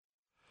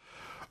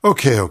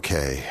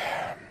Okay.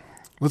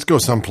 Let's go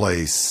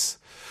someplace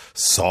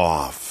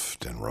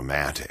soft and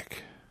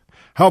romantic.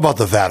 How about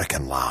the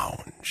Vatican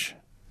Lounge?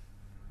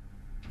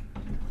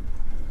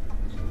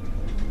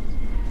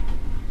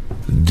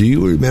 Do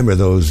you remember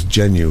those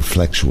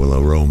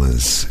genuflexual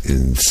aromas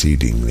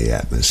seeding the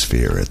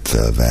atmosphere at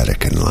the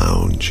Vatican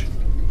Lounge?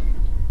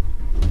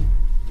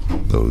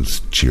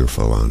 Those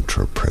cheerful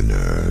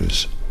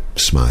entrepreneurs,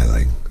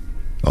 smiling,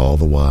 all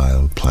the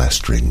while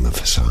plastering the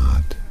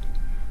facade.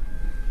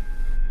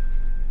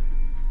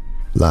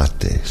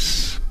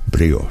 Lattes,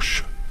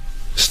 brioche,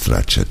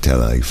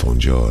 stracciatella e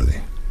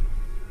fongioli,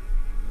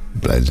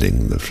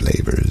 blending the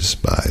flavors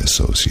by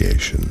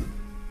association.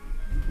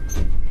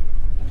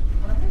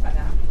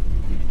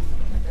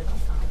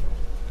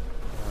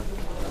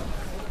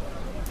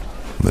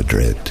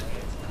 Madrid,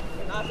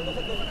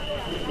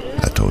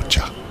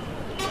 Atocha,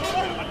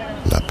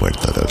 la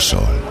Puerta del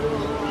Sol.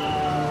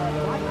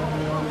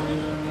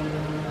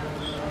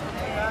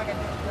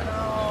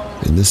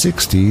 In the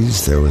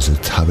 60s, there was a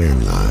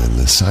taberna in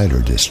the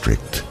cider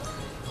district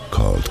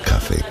called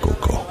Café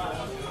Coco.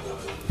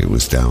 It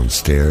was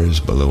downstairs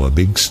below a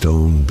big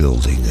stone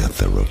building at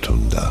the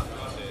rotunda.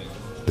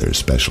 Their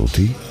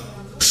specialty,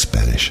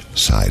 Spanish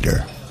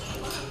cider.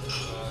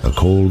 A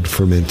cold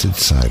fermented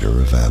cider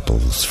of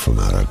apples from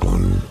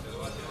Aragon.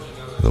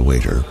 The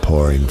waiter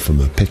pouring from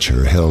a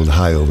pitcher held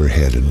high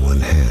overhead in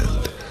one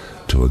hand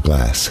to a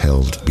glass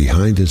held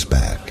behind his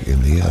back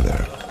in the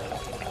other,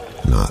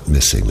 not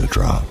missing a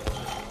drop,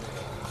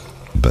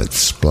 but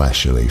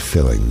splashily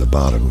filling the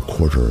bottom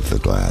quarter of the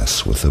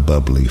glass with a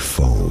bubbly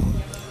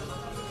foam.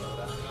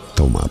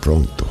 Toma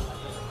pronto.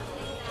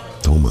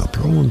 Toma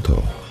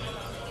pronto.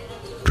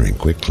 Drink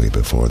quickly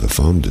before the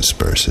foam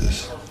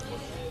disperses,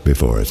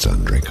 before it's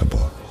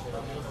undrinkable.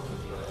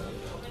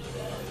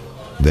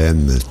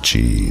 Then the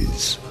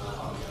cheese,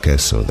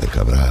 queso de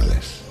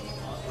cabrales,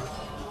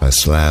 a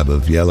slab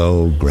of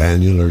yellow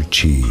granular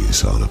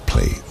cheese on a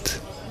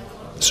plate,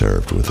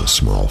 served with a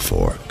small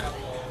fork.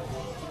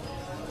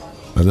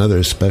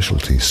 Another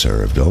specialty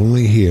served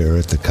only here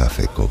at the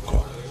Café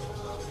Coco.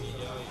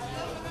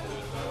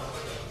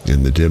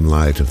 In the dim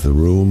light of the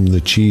room,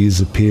 the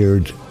cheese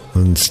appeared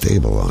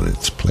unstable on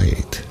its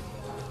plate.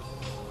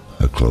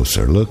 A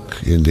closer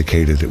look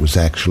indicated it was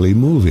actually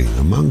moving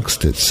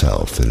amongst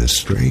itself in a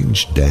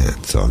strange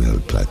dance on el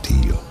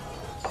platillo,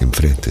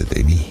 enfrente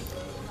de mí,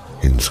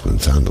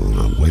 ensconzando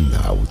una buena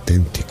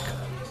auténtica.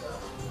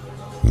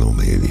 No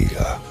me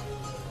diga.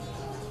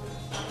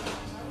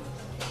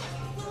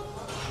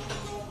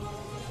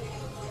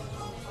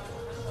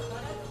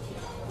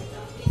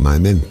 My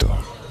mentor,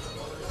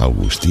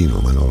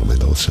 Agustino Manolo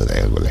Mendoza de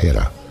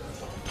Aguilera,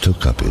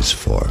 took up his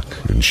fork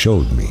and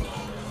showed me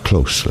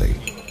closely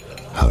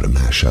how to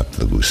mash up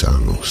the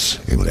gusanos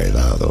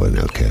enredado en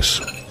el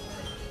queso.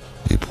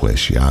 Y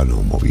pues ya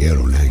no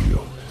movieron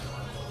ello.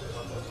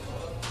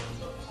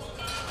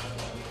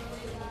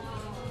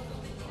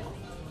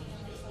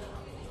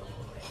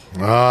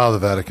 The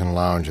Vatican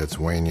Lounge. It's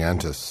Wayne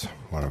Yantis,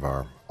 one of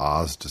our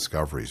Oz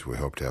discoveries. We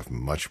hope to have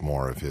much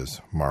more of his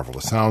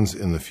marvelous sounds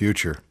in the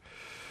future.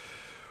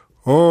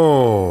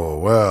 Oh,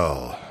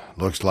 well,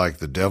 looks like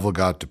the devil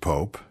got to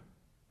Pope,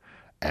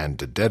 and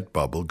the debt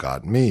bubble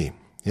got me.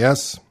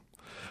 Yes,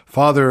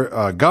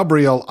 Father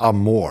Gabriel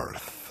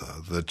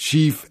Amorth, the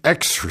chief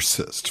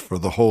exorcist for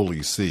the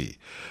Holy See.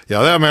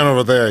 Yeah, that man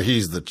over there,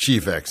 he's the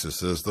chief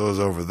exorcist. Those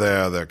over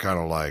there, they're kind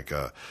of like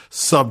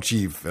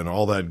sub-chief and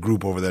all that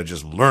group over there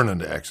just learning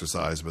to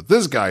exercise. But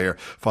this guy here,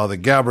 Father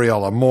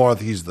Gabriel Amorth,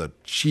 he's the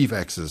chief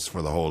exorcist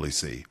for the Holy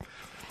See.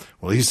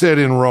 Well, he said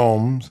in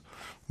Rome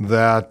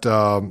that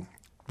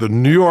the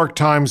New York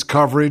Times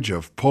coverage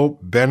of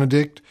Pope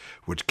Benedict,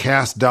 which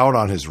cast doubt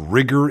on his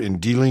rigor in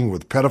dealing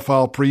with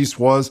pedophile priests,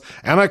 was,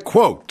 and I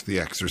quote The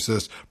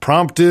Exorcist,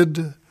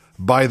 prompted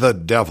by the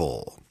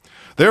devil.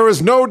 There is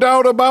no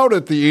doubt about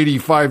it, the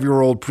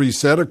 85-year-old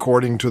priest said,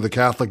 according to the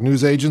Catholic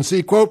news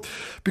agency, quote,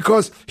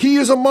 because he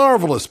is a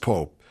marvelous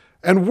pope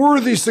and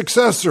worthy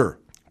successor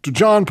to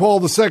John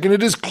Paul II.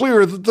 It is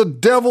clear that the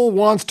devil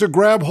wants to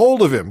grab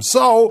hold of him.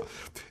 So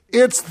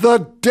it's the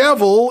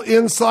devil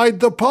inside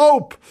the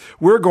Pope.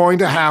 We're going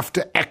to have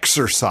to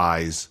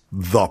exorcise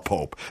the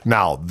Pope.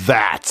 Now,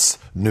 that's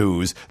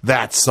news.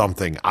 That's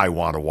something I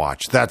want to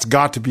watch. That's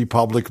got to be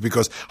public,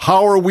 because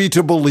how are we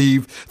to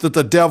believe that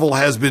the devil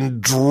has been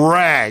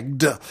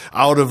dragged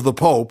out of the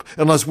Pope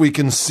unless we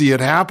can see it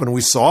happen?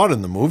 We saw it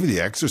in the movie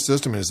The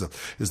Exorcist. I mean,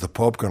 is the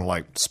Pope going to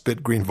like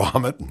spit green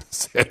vomit and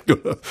his head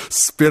going to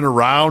spin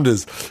around?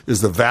 Is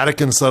the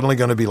Vatican suddenly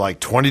going to be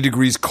like 20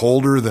 degrees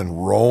colder than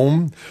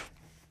Rome?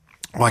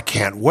 Well, I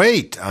can't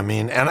wait. I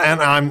mean, and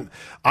I'm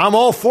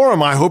all for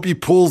him. I hope he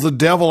pulls the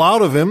devil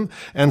out of him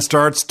and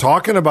starts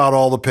talking about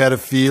all the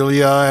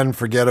pedophilia and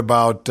forget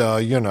about,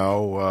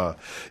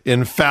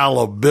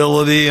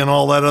 infallibility and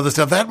all that other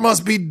stuff. That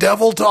must be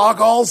devil talk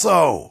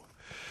also.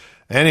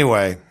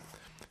 Anyway,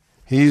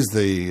 he's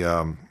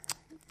the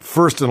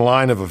first in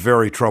line of a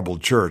very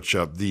troubled church.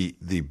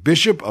 The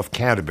Bishop of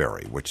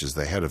Canterbury, which is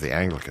the head of the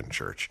Anglican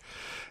Church,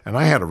 And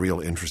I had a real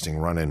interesting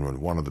run-in with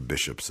one of the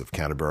bishops of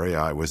Canterbury.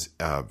 I was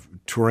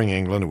touring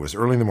England. It was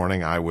early in the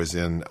morning. I was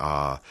in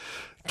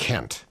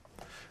Kent.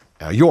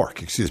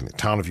 York,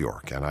 town of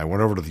York. And I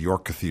went over to the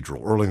York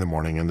Cathedral early in the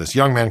morning, and this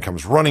young man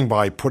comes running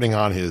by, putting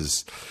on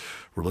his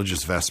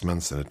religious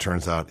vestments, and it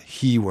turns out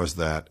he was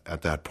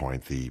at that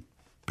point, the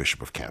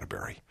Bishop of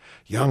Canterbury.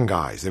 Young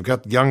guys. They've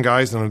got young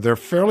guys, and they're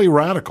fairly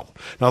radical.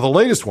 Now, the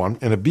latest one,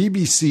 in a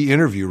BBC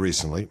interview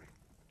recently,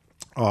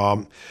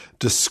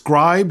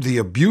 described the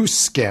abuse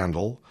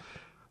scandal,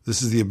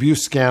 this is the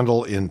abuse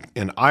scandal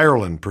in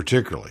Ireland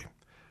particularly,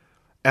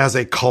 as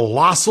a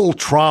colossal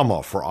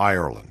trauma for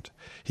Ireland.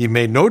 He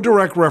made no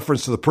direct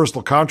reference to the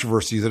personal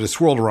controversy that has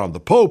swirled around the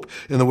Pope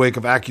in the wake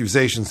of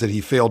accusations that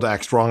he failed to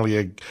act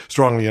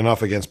strongly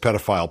enough against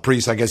pedophile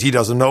priests. I guess he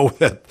doesn't know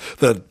that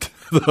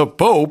the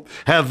Pope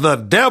had the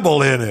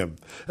devil in him,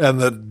 and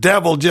the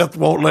devil just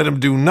won't let him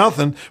do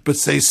nothing but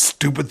say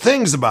stupid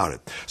things about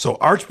it. So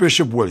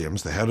Archbishop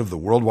Williams, the head of the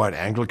Worldwide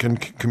Anglican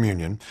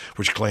Communion,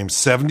 which claims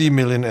 70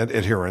 million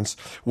adherents,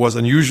 was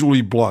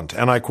unusually blunt.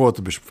 And I quote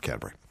the Bishop of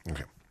Canterbury.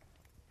 Okay.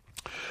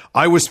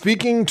 I was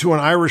speaking to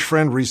an Irish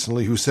friend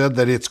recently who said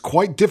that it's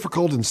quite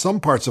difficult in some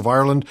parts of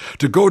Ireland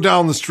to go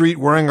down the street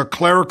wearing a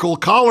clerical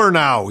collar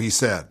now, he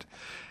said.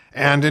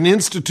 And an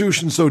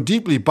institution so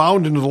deeply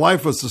bound into the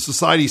life of the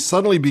society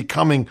suddenly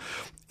becoming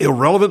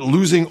irrelevant,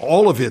 losing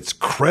all of its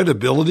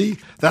credibility.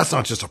 That's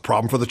not just a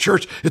problem for the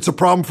church. It's a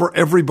problem for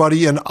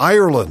everybody in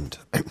Ireland.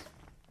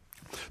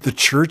 The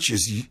church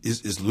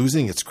is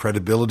losing its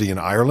credibility in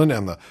Ireland,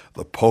 and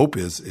the Pope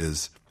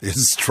is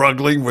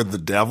struggling with the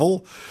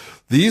devil.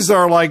 These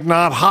are like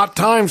not hot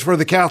times for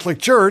the Catholic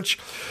Church.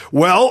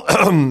 Well,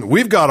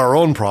 we've got our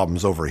own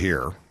problems over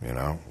here. You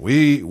know,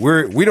 we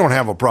don't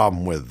have a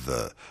problem with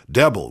the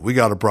devil. We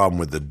got a problem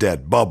with the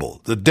debt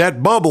bubble. The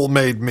debt bubble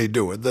made me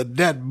do it. The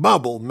debt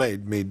bubble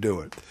made me do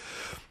it.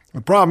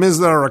 The problem is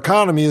that our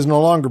economy is no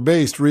longer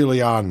based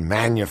really on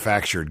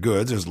manufactured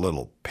goods. There's a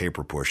little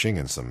paper pushing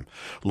and some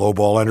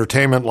lowball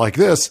entertainment like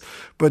this,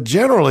 but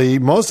generally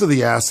most of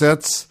the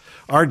assets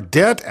are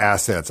debt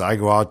assets. I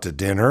go out to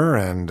dinner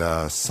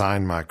and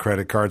sign my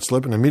credit card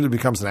slip, and immediately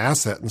becomes an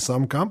asset in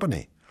some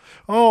company.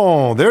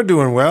 Oh, they're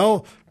doing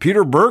well.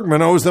 Peter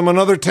Bergman owes them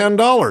another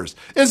 $10.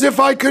 As if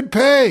I could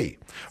pay.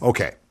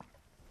 Okay,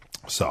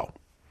 so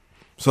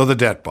the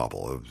debt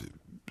bubble.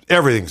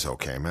 Everything's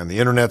okay, man. The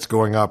internet's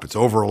going up. It's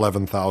over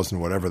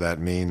 11,000, whatever that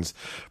means.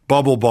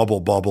 Bubble,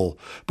 bubble, bubble.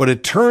 But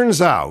it turns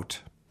out,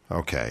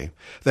 okay,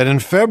 that in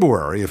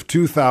February of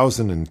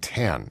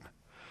 2010,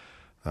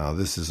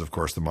 this is, of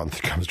course, the month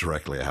that comes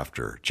directly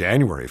after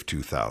January of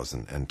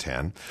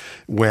 2010,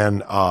 when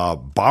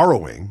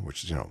borrowing,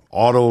 which is,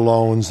 auto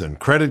loans and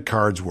credit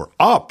cards were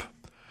up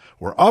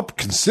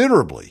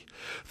considerably.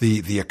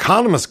 The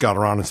economists got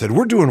around and said,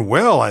 we're doing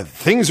well.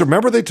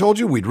 Remember they told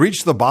you we'd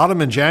reached the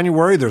bottom in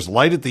January. There's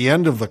light at the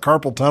end of the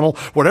carpal tunnel.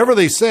 Whatever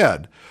they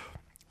said.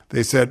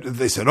 They said,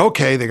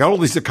 okay, they got all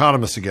these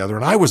economists together,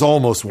 and I was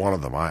almost one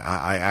of them.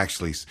 I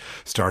actually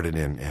started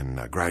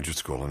in graduate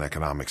school in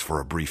economics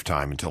for a brief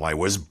time until I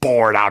was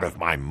bored out of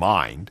my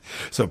mind.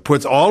 So it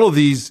puts all of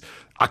these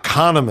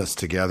economists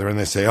together, and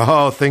they say,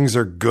 oh, things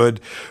are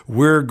good.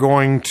 We're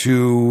going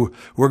to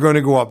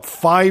go up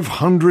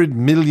 $500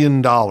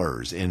 million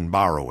in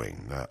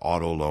borrowing,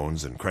 auto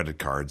loans and credit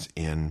cards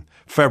in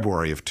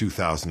February of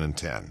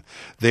 2010.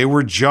 They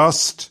were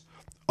just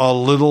a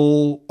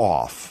little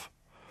off.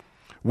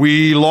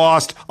 We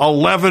lost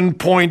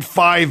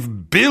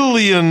 $11.5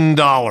 billion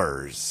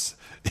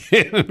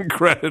in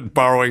credit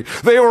borrowing.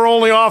 They were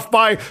only off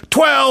by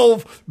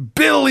 $12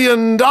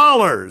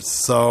 billion.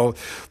 So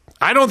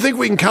I don't think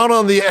we can count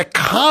on the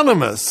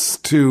economists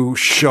to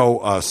show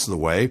us the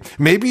way.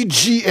 Maybe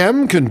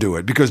GM can do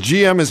it, because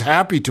GM is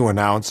happy to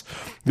announce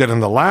that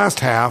in the last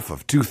half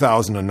of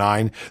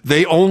 2009,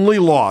 they only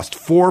lost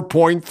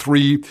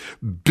 $4.3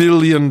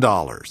 billion.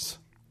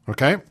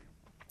 Okay?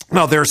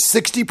 Now, they're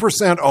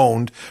 60%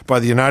 owned by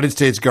the United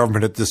States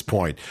government at this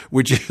point,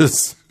 which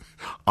is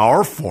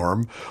our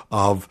form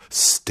of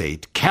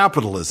state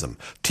capitalism.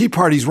 Tea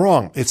Party's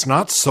wrong. It's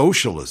not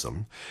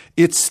socialism.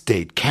 It's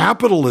state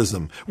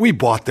capitalism. We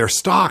bought their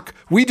stock.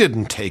 We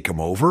didn't take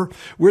them over.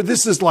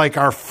 This is like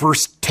our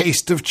first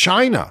taste of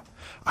China.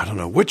 I don't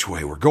know which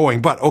way we're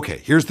going, but okay,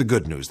 here's the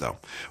good news, though.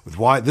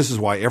 This is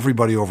why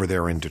everybody over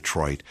there in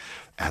Detroit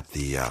at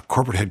the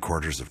corporate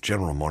headquarters of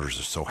General Motors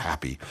are so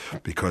happy,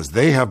 because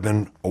they have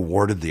been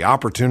awarded the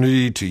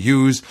opportunity to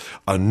use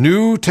a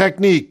new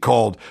technique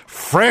called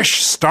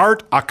Fresh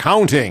Start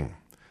Accounting.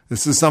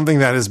 This is something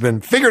that has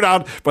been figured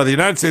out by the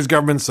United States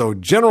government, so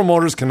General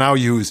Motors can now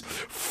use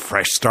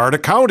Fresh Start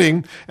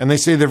Accounting, and they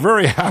say they're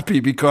very happy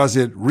because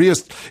it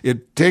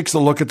takes a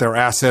look at their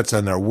assets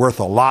and they're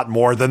worth a lot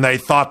more than they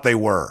thought they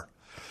were.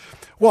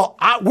 Well,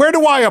 where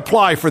do I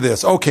apply for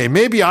this? Okay,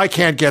 maybe I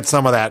can't get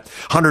some of that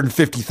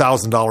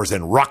 $150,000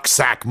 in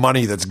rucksack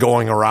money that's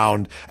going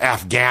around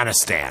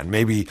Afghanistan.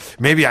 Maybe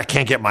I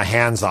can't get my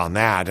hands on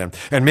that, and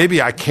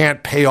maybe I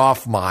can't pay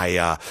off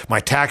my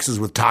taxes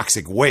with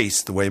toxic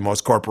waste the way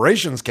most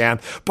corporations can.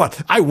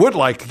 But I would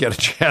like to get a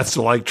chance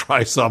to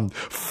try some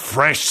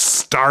fresh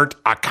start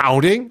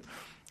accounting.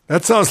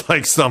 That sounds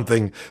like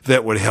something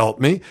that would help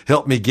me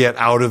get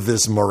out of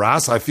this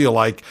morass. I feel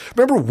like,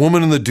 remember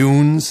Woman in the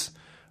Dunes?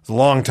 It was a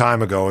long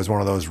time ago. It was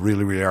one of those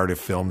really, really narrative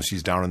films.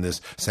 She's down in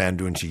this sand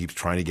dune. She keeps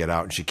trying to get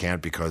out, and she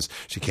can't because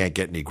she can't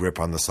get any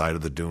grip on the side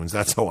of the dunes.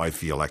 That's how I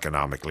feel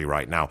economically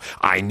right now.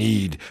 I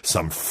need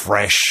some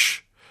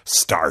fresh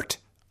start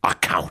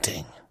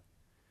accounting.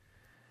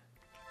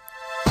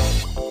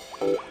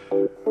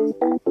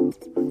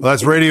 Well,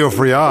 that's Radio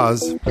Free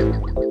Oz,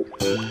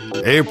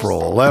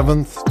 April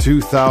 11th,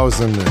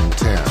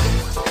 2010.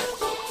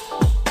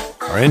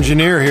 Our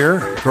engineer here,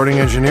 recording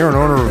engineer and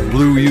owner of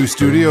Blue U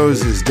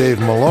Studios, is Dave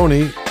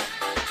Maloney.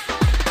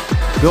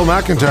 Bill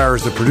McIntyre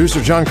is the producer.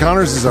 John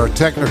Connors is our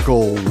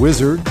technical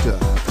wizard.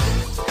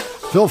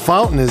 Phil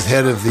Fountain is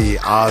head of the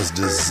Oz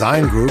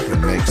Design Group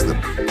and makes the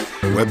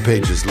web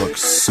pages look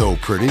so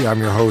pretty. I'm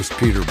your host,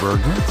 Peter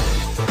Bergman.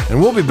 And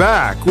we'll be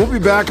back. We'll be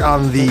back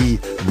on the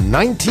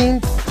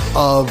 19th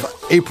of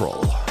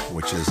April,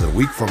 which is a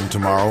week from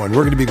tomorrow, and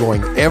we're going to be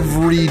going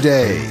every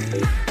day.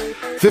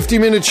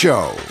 50-minute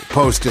show,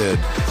 posted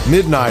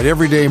midnight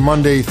every day,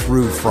 Monday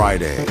through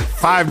Friday.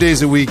 5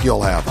 days a week,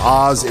 you'll have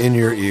Oz in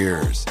your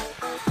ears.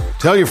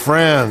 Tell your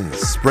friends,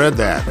 spread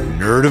that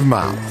nerd of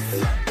mouth.